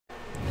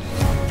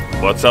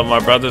What's up, my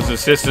brothers and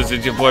sisters?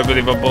 It's your boy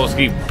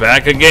BillyBowboski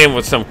back again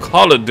with some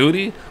Call of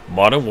Duty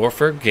Modern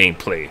Warfare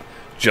gameplay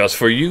just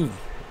for you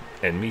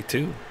and me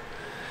too.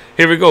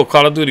 Here we go,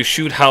 Call of Duty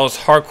Shoot House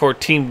Hardcore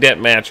Team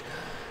Deathmatch,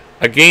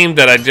 a game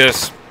that I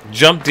just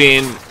jumped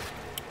in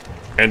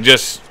and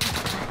just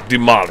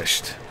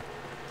demolished.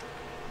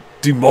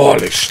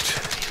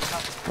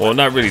 Well,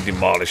 not really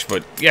demolished,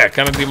 but yeah,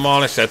 kind of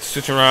demolished. I had to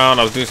switch around.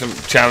 I was doing some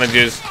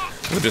challenges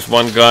with this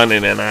one gun,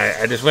 and then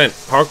I just went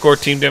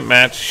hardcore team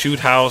deathmatch, shoot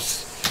house.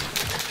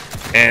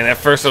 And at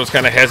first I was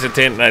kind of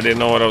hesitant, and I didn't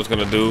know what I was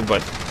gonna do,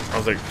 but I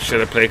was like, should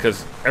I play?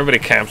 Because everybody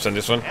camps on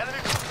this one.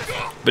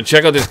 But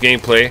check out this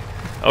gameplay.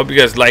 I hope you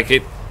guys like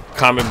it.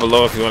 Comment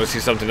below if you want to see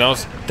something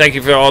else. Thank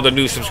you for all the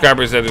new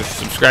subscribers that are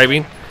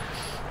subscribing.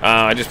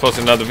 I just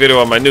posted another video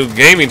on my new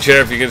gaming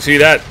chair, if you can see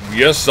that.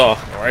 Yes, sir.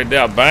 Right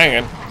there,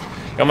 banging.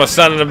 Got my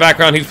son in the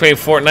background. He's playing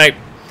Fortnite.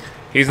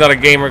 He's not a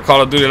gamer,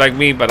 Call of Duty like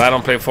me, but I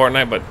don't play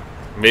Fortnite, but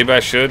maybe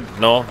I should.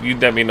 No, you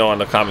let me know in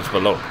the comments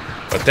below.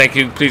 But thank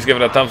you. Please give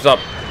it a thumbs up.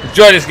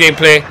 Enjoy this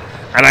gameplay.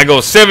 And I go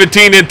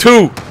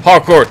 17-2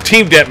 hardcore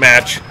team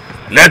deathmatch.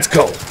 Let's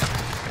go.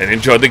 And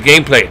enjoy the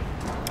gameplay.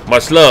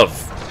 Much love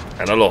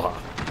and aloha.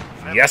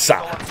 Yes,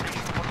 sir.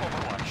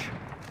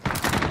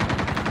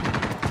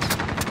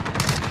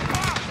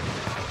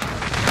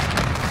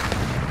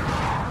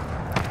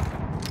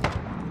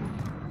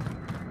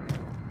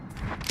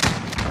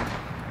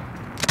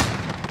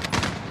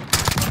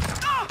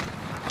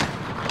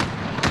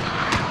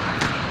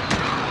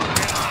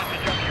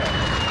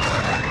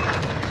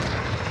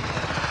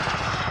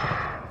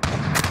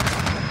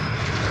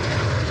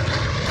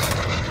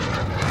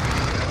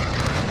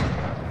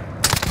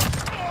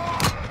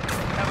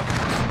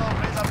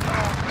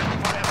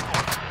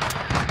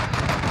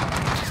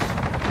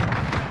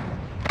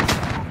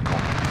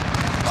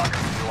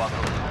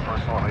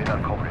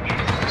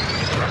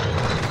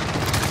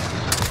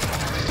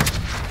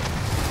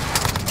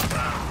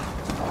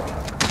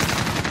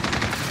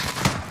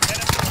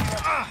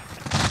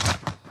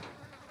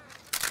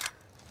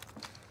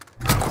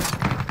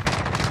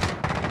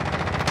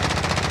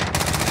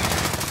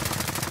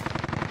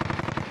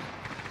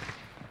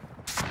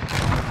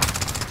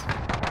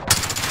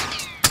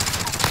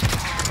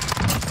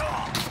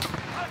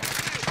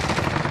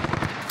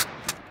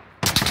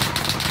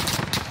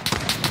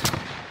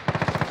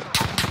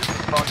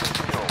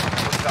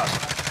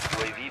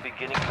 UAV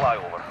beginning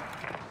flyover.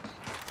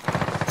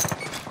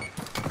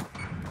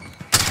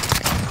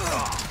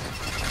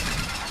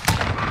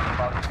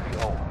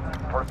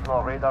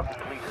 Personal radar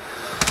depleted.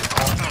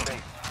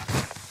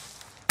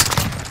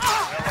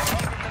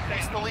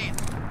 Takes the lead.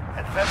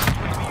 Advanced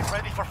UAV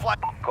ready for flight.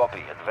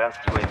 Copy. Advanced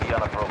UAV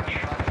on approach.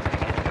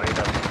 Beginning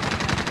radar.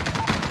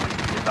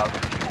 UAV is out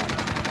of fuel.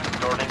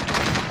 Turning to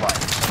flight.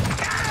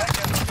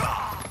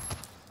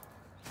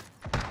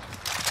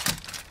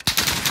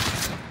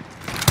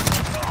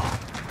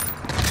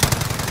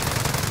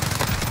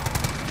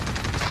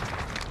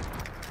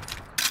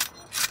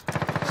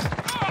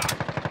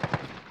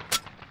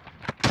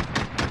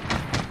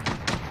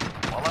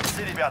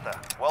 Ребята,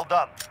 well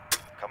done.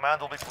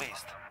 Command will be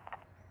pleased.